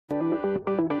So,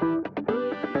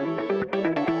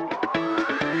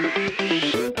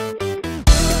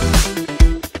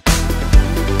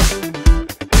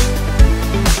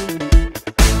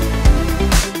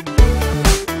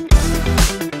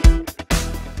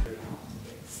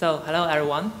 hello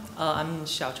everyone. I'm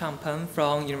Xiaochang Peng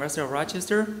from University of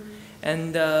Rochester,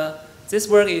 and this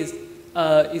work is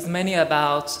mainly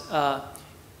about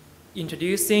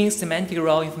introducing semantic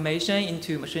role information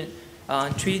into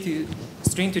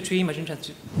string-to-tree machine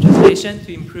translation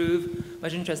to improve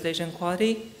machine translation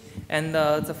quality. And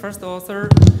the first author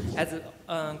has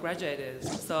graduated,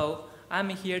 so I'm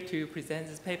here to present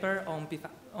this paper on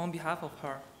behalf of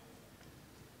her.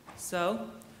 So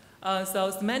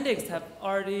semantics have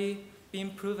already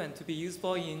been proven to be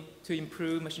useful to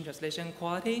improve machine translation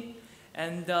quality,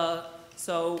 and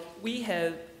so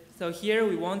here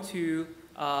we want to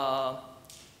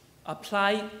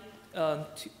apply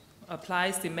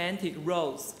semantic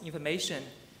roles information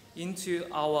into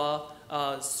our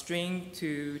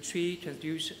string-to-tree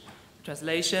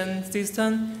translation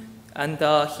system, and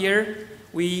here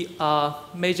we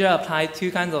major apply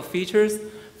two kinds of features.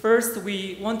 First,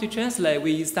 we want to translate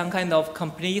with some kind of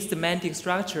complete semantic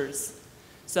structures.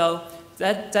 So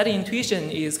that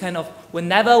intuition is kind of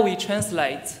whenever we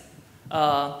translate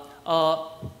a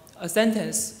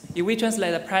sentence, if we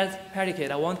translate a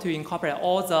predicate, I want to incorporate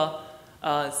all the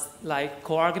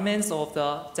co-arguments of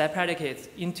that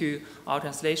predicate into our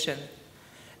translation.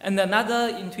 And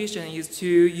another intuition is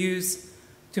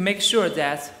to make sure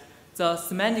that the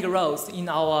semantic roles in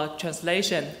our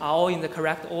translation are all in the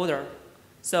correct order.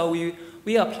 So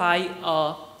we apply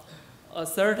a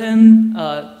certain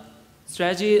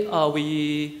strategy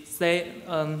we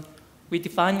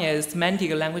define as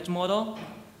semantic language model.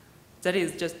 That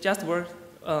is just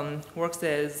works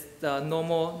as the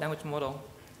normal language model.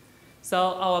 So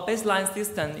our baseline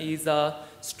system is a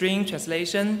string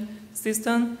translation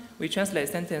system. We translate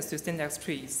sentence to syntax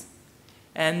trees,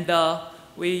 and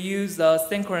we use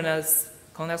synchronous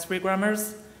context-free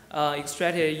grammars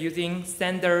extracted using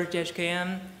standard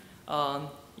GHKM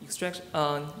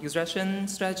extraction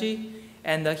strategy.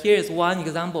 And here is one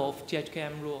example of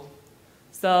GHKM rule.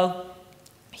 So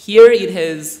here it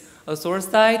has a source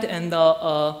side and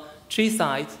a tree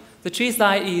side. The tree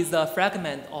side is a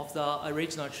fragment of the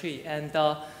original tree, and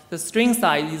the string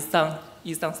side is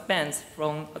some spans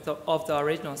of the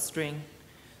original string.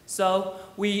 So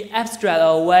we abstract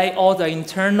away all the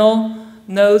internal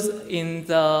nodes in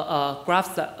the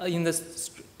graph in the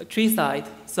tree side.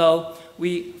 So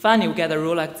we finally get a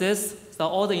rule like this. So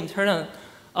all the internal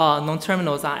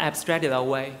non-terminals are abstracted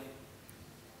away.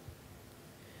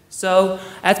 So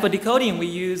as for decoding, we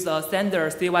use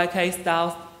standard CYK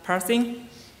style parsing,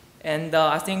 and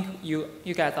I think you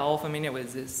guys are all familiar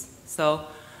with this. So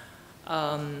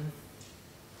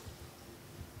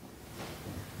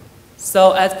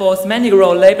so as for semantic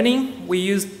role labeling, we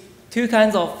use two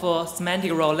kinds of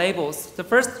semantic role labels. The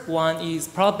first one is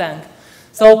prop bank.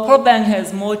 So prop bank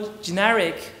has more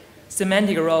generic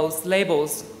semantic roles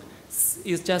labels.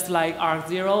 It's just like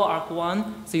arc0,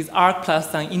 arc1, so it's arc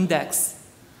plus an index.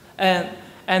 And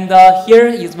here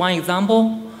is one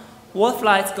example. What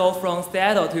flights go from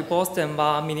Seattle to Boston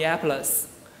via Minneapolis?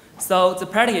 So the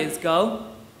predicate is go,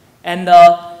 and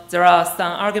there are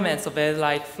some arguments of it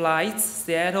like flights,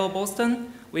 Seattle,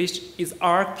 Boston, which is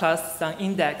arc plus some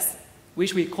index,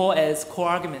 which we call as core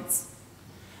arguments.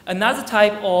 Another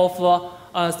type of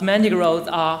semantic roles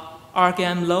are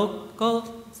argm local,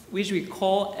 which we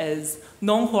call as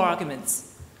non-core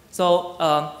arguments. So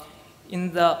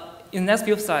in the next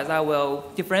few slides, I will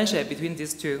differentiate between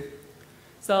these two.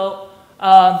 So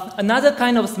another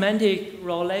kind of semantic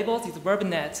role labels is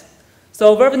verbnet.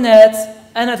 So verbnet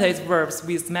annotates verbs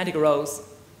with semantic roles.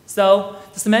 So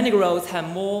the semantic roles have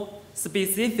more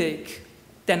specific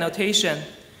denotation.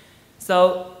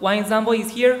 So one example is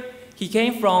here. He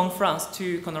came from France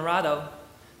to Colorado.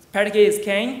 The predicate is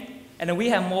came, and we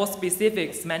have more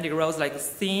specific semantic roles like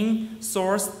scene,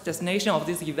 source, destination of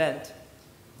this event.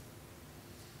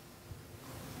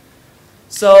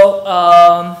 So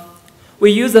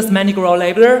we use the semantic role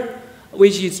labeler,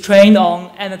 which is trained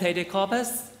on annotated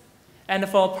corpus. And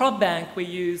for prop bank, we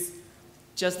use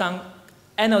just an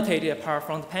annotated part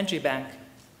from the pantry bank.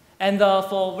 And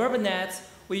for verbnet,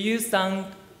 we use some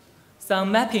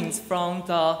mappings from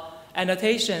the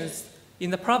annotations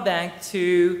in the prop bank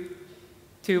to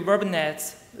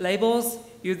verbnet labels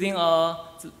using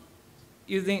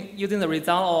the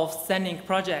result of sending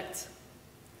project.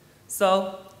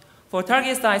 So for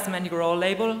target size semantic role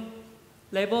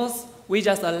labels, we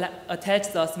just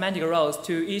attach the semantic roles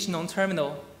to each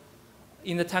non-terminal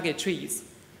in the target trees.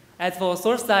 As for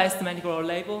source side semantic role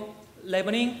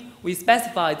labeling, we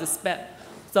specify the span.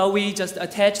 So we just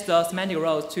attach the semantic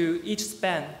rows to each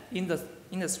span in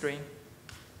the string.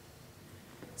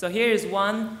 So here is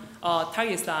one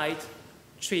target side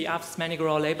tree after semantic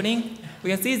role labeling.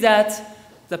 We can see that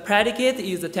the predicate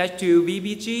is attached to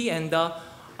VBG and the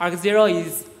arg0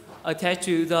 is attached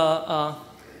to the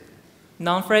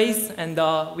noun phrase, and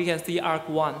we can see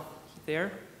arg1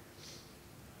 there.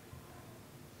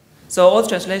 So all the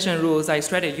translation rules are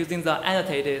extracted using the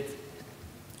annotated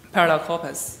parallel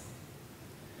corpus.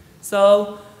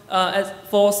 So as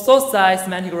for source side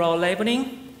semantic role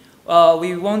labeling,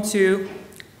 we want to,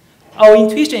 our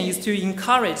intuition is to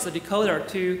encourage the decoder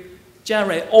to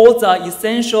generate all the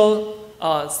essential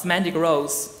semantic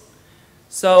rows.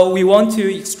 So we want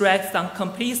to extract some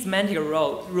complete semantic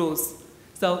rules.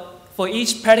 So for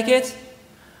each predicate,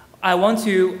 I want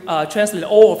to translate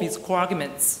all of its core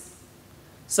arguments.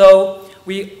 So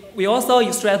we also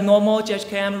extract normal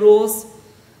GHKM rules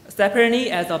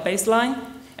separately as a baseline,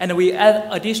 and we add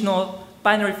additional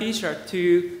binary feature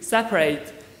to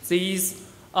separate these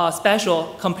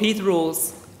special complete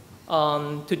rules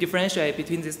to differentiate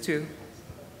between these two.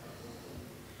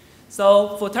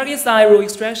 So for target side rule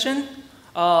extraction,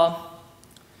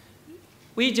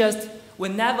 we just,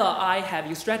 whenever I have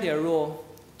extracted a rule,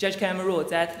 GHKM rule,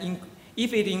 that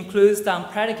if it includes some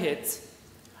predicates,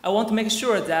 I want to make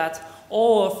sure that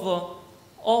all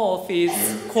of its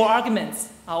core arguments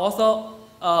are also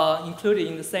included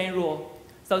in the same rule.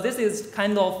 So this is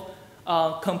kind of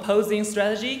composing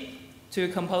strategy to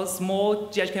compose small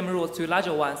GHKM rules to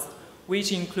larger ones,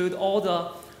 which include all the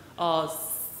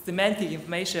semantic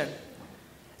information.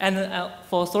 And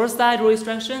for source side rule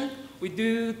extraction, we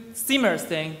do similar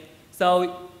thing.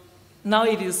 So now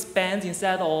it is spans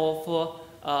instead of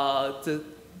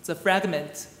the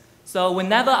fragment. So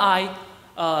whenever I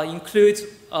include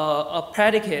a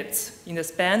predicate in the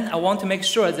span, I want to make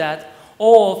sure that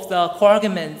all of the core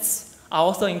arguments are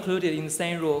also included in the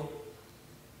same rule.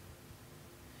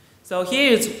 So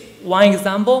here is one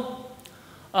example.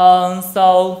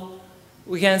 So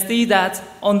we can see that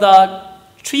on the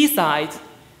tree side,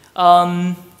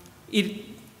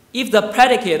 if the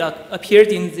predicate appeared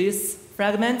in this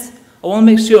fragment, I want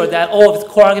to make sure that all of the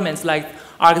core arguments like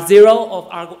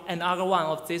arg0 and arg1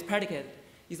 of this predicate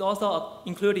is also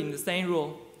included in the same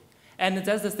rule. And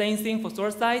that's the same thing for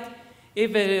source side.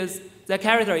 If it is, the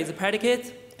character is a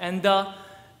predicate, and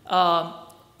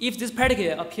if this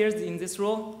predicate appears in this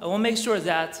rule, I want to make sure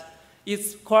that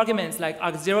its core arguments like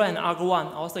arg0 and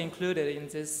arg1 are also included in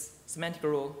this semantic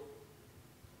rule.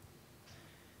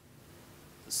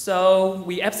 So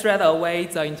we abstract away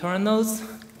the internals,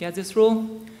 get this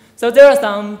rule. So there are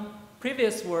some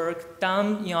previous work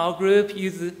done in our group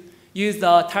use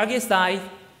the target side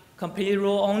complete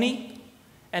rule only.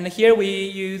 And here we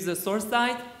use the source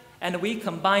side, and we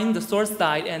combine the source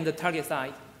side and the target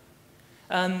side.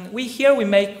 Here we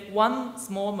make one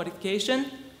small modification.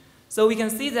 So we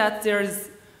can see that there is,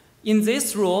 in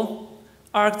this rule,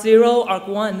 arg0,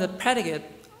 arg1, and the predicate,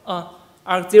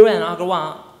 arg0 and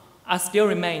arg1 are still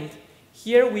remained.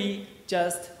 Here we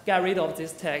just get rid of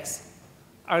this text,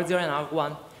 arg0 and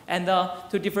arg1. And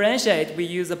to differentiate, we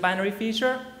use a binary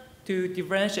feature to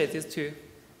differentiate these two.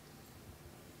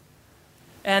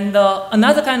 And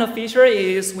another kind of feature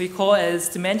is we call as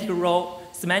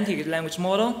semantic language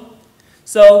model.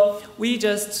 So we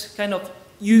just kind of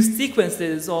use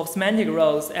sequences of semantic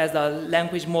rows as a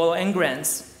language model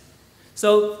engrams.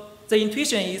 So the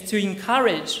intuition is to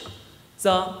encourage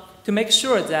to make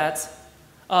sure that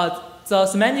the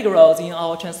semantic rows in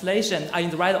our translation are in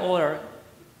the right order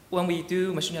when we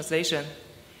do machine translation.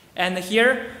 And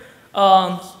here,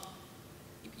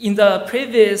 in the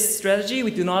previous strategy,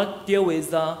 we do not deal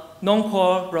with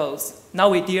non-core rows. Now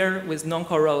we deal with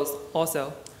non-core rows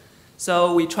also.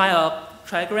 So we try a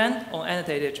trigrand on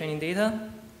annotated training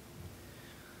data.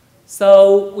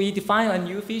 So we define a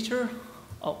new feature.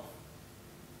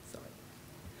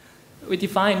 We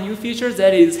define a new feature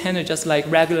that is handled just like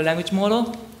regular language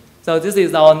model. So this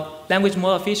is our language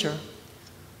model feature.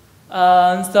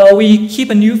 So we keep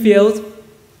a new field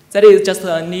that is just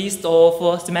a list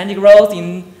of semantic rows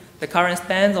in the current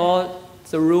spans or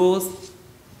the rules.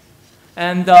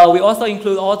 And we also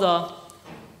include all the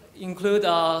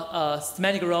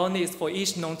semantic row list for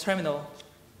each non-terminal.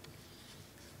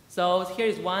 So here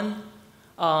is one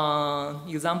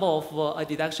example of a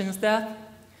deduction step.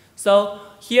 So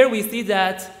here we see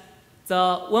that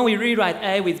when we rewrite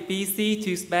A with BC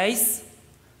to space,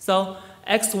 so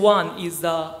X1 is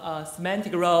the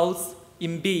semantic rows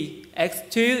in B,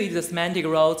 X2 is the semantic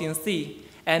rows in C,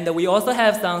 and we also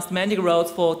have some semantic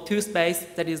rows for 2 space,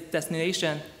 that is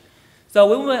destination. So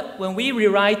when we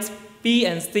rewrite B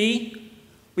and C,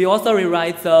 we also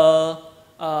rewrite the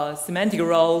semantic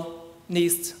row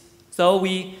list. So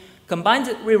we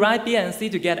rewrite B and C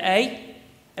to get A,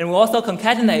 and we also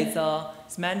concatenate the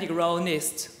semantic row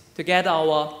list to get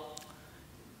our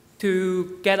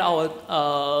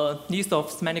list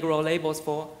of semantic row labels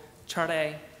for chart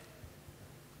A.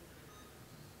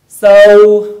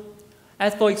 So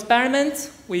as for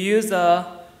experiment, we use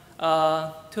a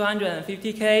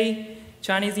 250K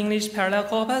Chinese English parallel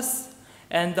corpus,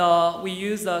 and we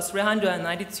use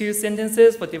 392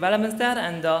 sentences for development set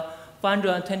and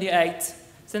 428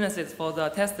 sentences for the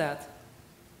test set.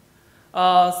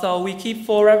 So we keep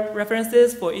 4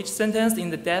 references for each sentence in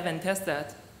the dev and test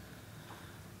set.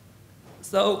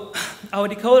 So our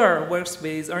decoder works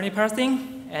with early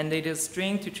parsing, and it is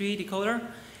string-to-tree decoder.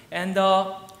 And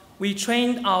we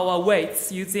trained our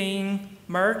weights using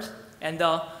MERT, and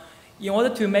in order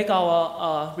to make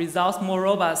our results more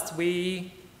robust,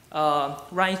 we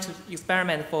run each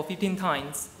experiment for 15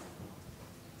 times.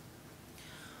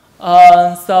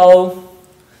 So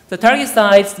the target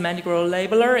size semantic row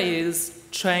labeler is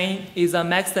a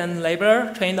Maxent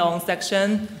labeler trained on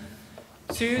section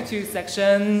 2 to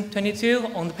section 22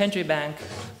 on the pantry bank.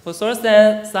 For source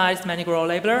size semantic row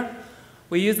labeler,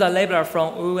 we use a labeler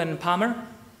from Wu and Palmer.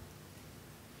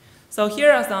 So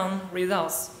here are some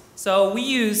results. So we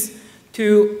use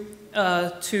to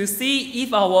see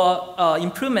if our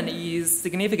improvement is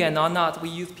significant or not, we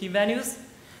use p-values.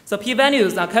 So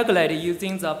p-values are calculated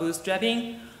using the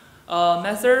bootstrapping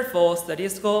method for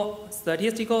statistical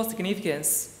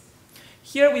significance.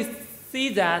 Here we see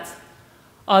that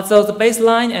so the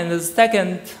baseline and the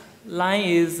second line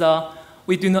is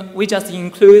we just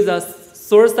include the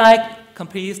source side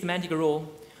complete semantic rule.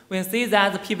 We see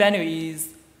that the p-value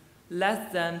is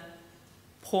less than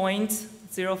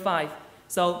 0.05.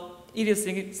 So it is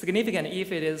significant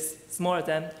if it is smaller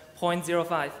than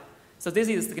 0.05. So this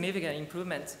is significant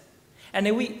improvement. And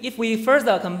if we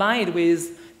further combine it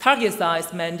with target size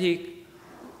semantic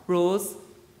rules,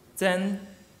 then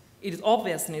it is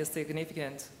obviously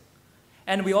significant.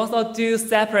 And we also do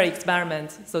separate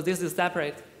experiments. So this is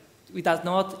separate. It does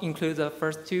not include the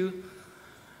first 2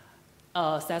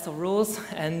 sets of rules.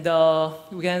 And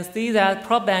we can see that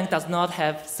prop bank does not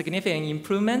have significant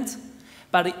improvement,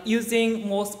 but using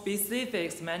more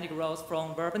specific semantic rows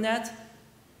from VerbaNet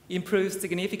improves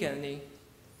significantly.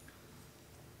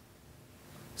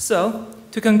 So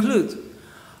to conclude,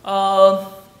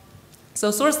 so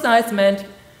source size meant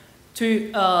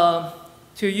to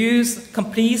use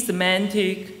complete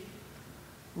semantic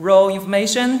row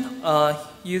information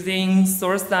using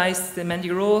source size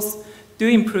semantic rules do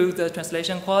improve the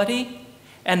translation quality.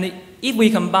 And if we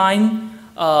combine,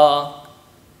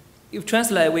 if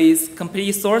translate with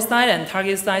complete source size and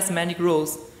target size semantic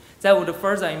rules, that would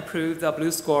further improve the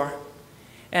BLEU score.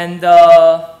 And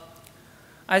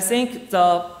I think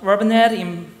the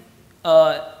VerbaNet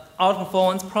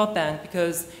outperforms prop bank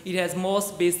because it has more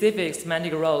specific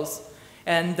semantic rows.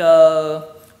 And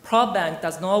prop bank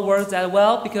does not work that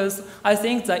well because I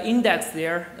think the index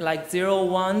there, like 0,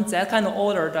 1, that kind of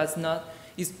order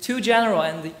is too general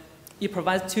and it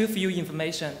provides too few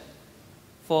information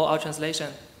for our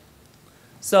translation.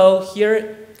 So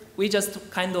here we just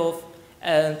kind of,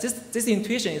 this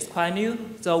intuition is quite new,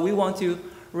 so we want to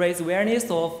raise awareness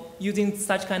of using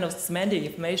such kind of semantic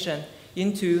information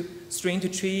into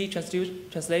string-to-tree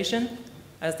translation.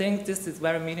 I think this is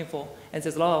very meaningful, and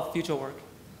there's a lot of future work.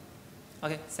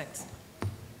 Okay, thanks.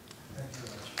 Thank you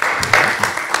very much.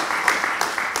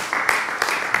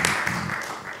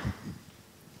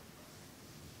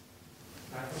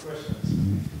 Time for questions.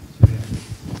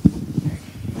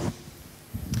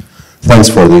 Thanks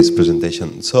for this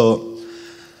presentation. So,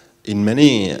 in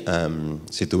many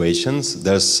situations,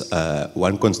 there's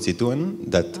one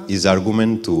constituent that is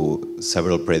argument to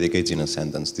several predicates in a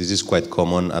sentence. This is quite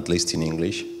common, at least in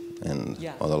English and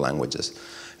other languages.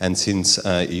 And since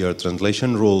your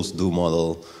translation rules do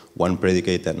model one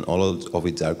predicate and all of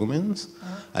its arguments,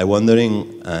 I'm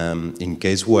wondering, in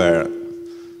case where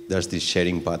there's this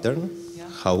sharing pattern,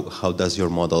 how does your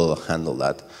model handle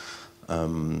that?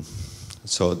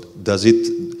 So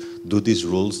do these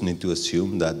rules need to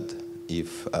assume that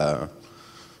if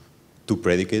 2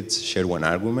 predicates share one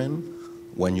argument,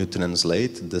 when you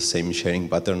translate, the same sharing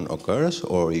pattern occurs,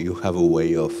 or you have a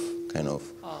way of kind of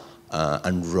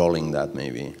unrolling that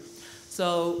maybe?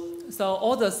 So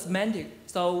all the semantic,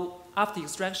 so after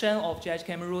extraction of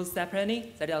GHKM rules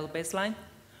separately, that is the baseline,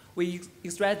 we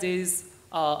extract these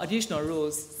additional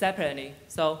rules separately.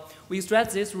 So we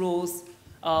extract these rules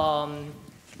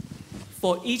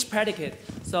for each predicate.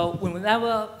 So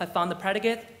whenever I found the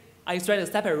predicate, I extract a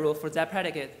separate rule for that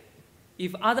predicate.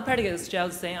 If other predicates share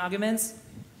the same arguments,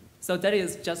 so that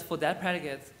is just for that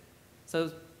predicate.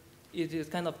 So it is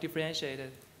kind of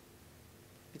differentiated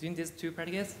between these two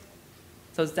predicates.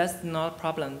 So that's not a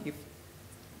problem if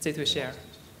they two share.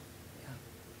 Yeah.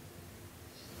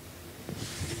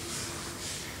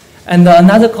 And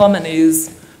another comment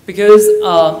is because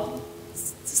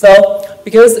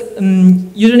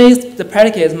usually the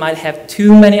predicates might have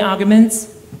too many arguments.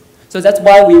 So that's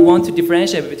why we want to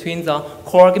differentiate between the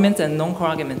core arguments and non-core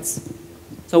arguments.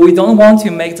 So we don't want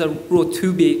to make the rule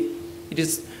too big. It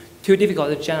is too difficult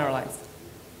to generalize.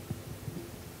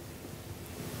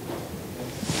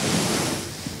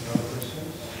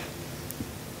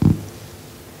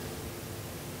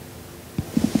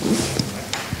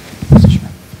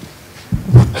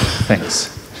 Thanks.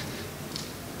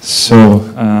 So,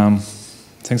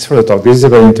 thanks for the talk. This is a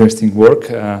very interesting work.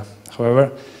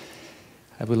 However,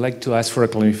 I would like to ask for a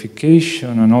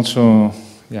clarification and also,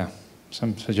 yeah,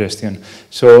 some suggestion.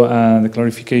 So the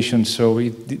clarification, so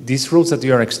these rules that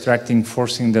you are extracting,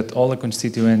 forcing that all the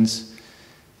constituents,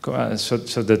 so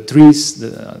the trees,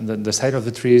 the side of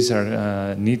the trees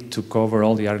are need to cover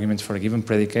all the arguments for a given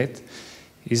predicate.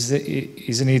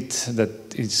 Isn't it that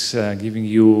it's giving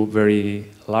you very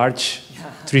large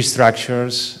tree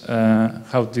structures?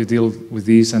 How do you deal with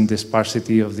this and the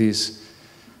sparsity of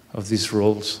these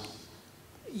rules?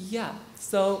 Yeah,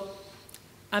 so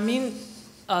I mean,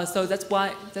 so that's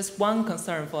one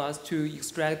concern for us to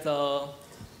extract the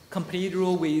complete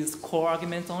rule with core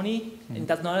arguments only, and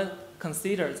does not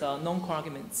consider the non-core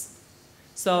arguments.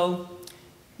 So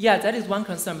yeah, that is one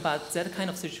concern, but that kind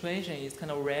of situation is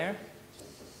kind of rare,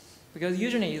 because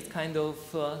usually it's kind of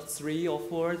 3 or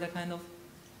 4, that kind of.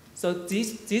 So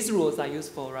these rules are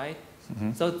useful, right?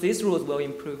 Mm-hmm. So these rules will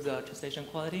improve the translation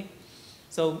quality.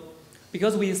 So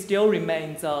because we still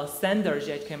remain the standard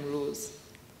GHKM rules.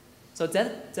 So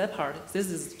that part,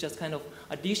 this is just kind of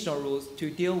additional rules to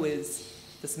deal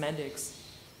with the semantics.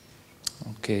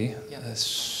 Okay. Yeah.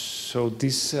 So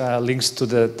this links to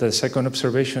the second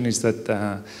observation is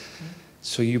that,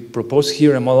 so you propose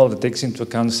here a model that takes into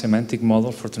account the semantic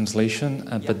model for translation,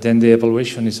 but then the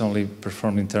evaluation is only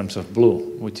performed in terms of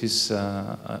blue, which is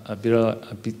a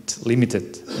bit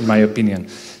limited, in my opinion.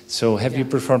 So have you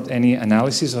performed any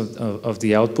analysis of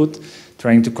the output,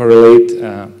 trying to correlate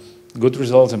good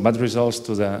results and bad results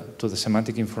to the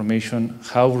semantic information?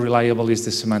 How reliable is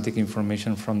the semantic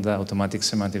information from the automatic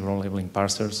semantic role labeling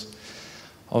parsers?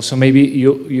 Also, maybe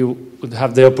you would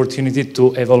have the opportunity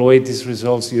to evaluate these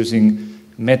results using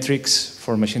metrics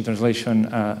for machine translation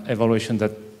evaluation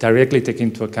that directly take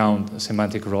into account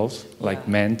semantic roles, like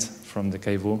MENT from the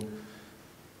Kaivu.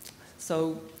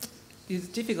 So it's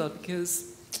difficult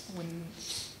because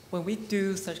when we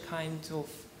do such kind of,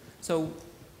 so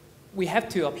we have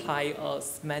to apply a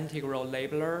semantic role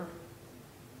labeler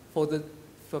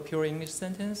for pure English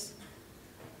sentence,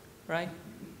 right?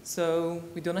 So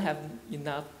we don't have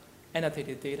enough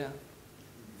annotated data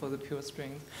for the pure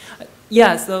strings.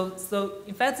 Yeah, so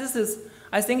in fact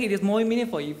I think it is more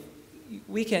meaningful if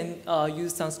we can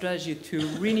use some strategy to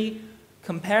really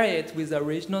compare it with the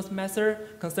original method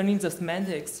concerning the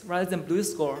semantics rather than blue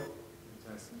score.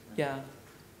 Yeah.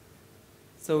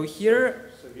 So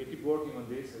here. So if you keep working on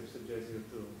this, I suggest you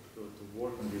to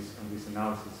work on this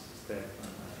analysis step.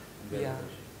 Yeah.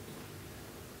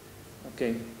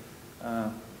 Okay.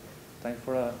 Time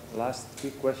for a last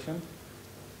quick question.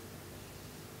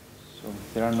 So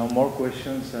if there are no more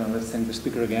questions, let's thank the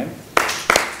speaker again.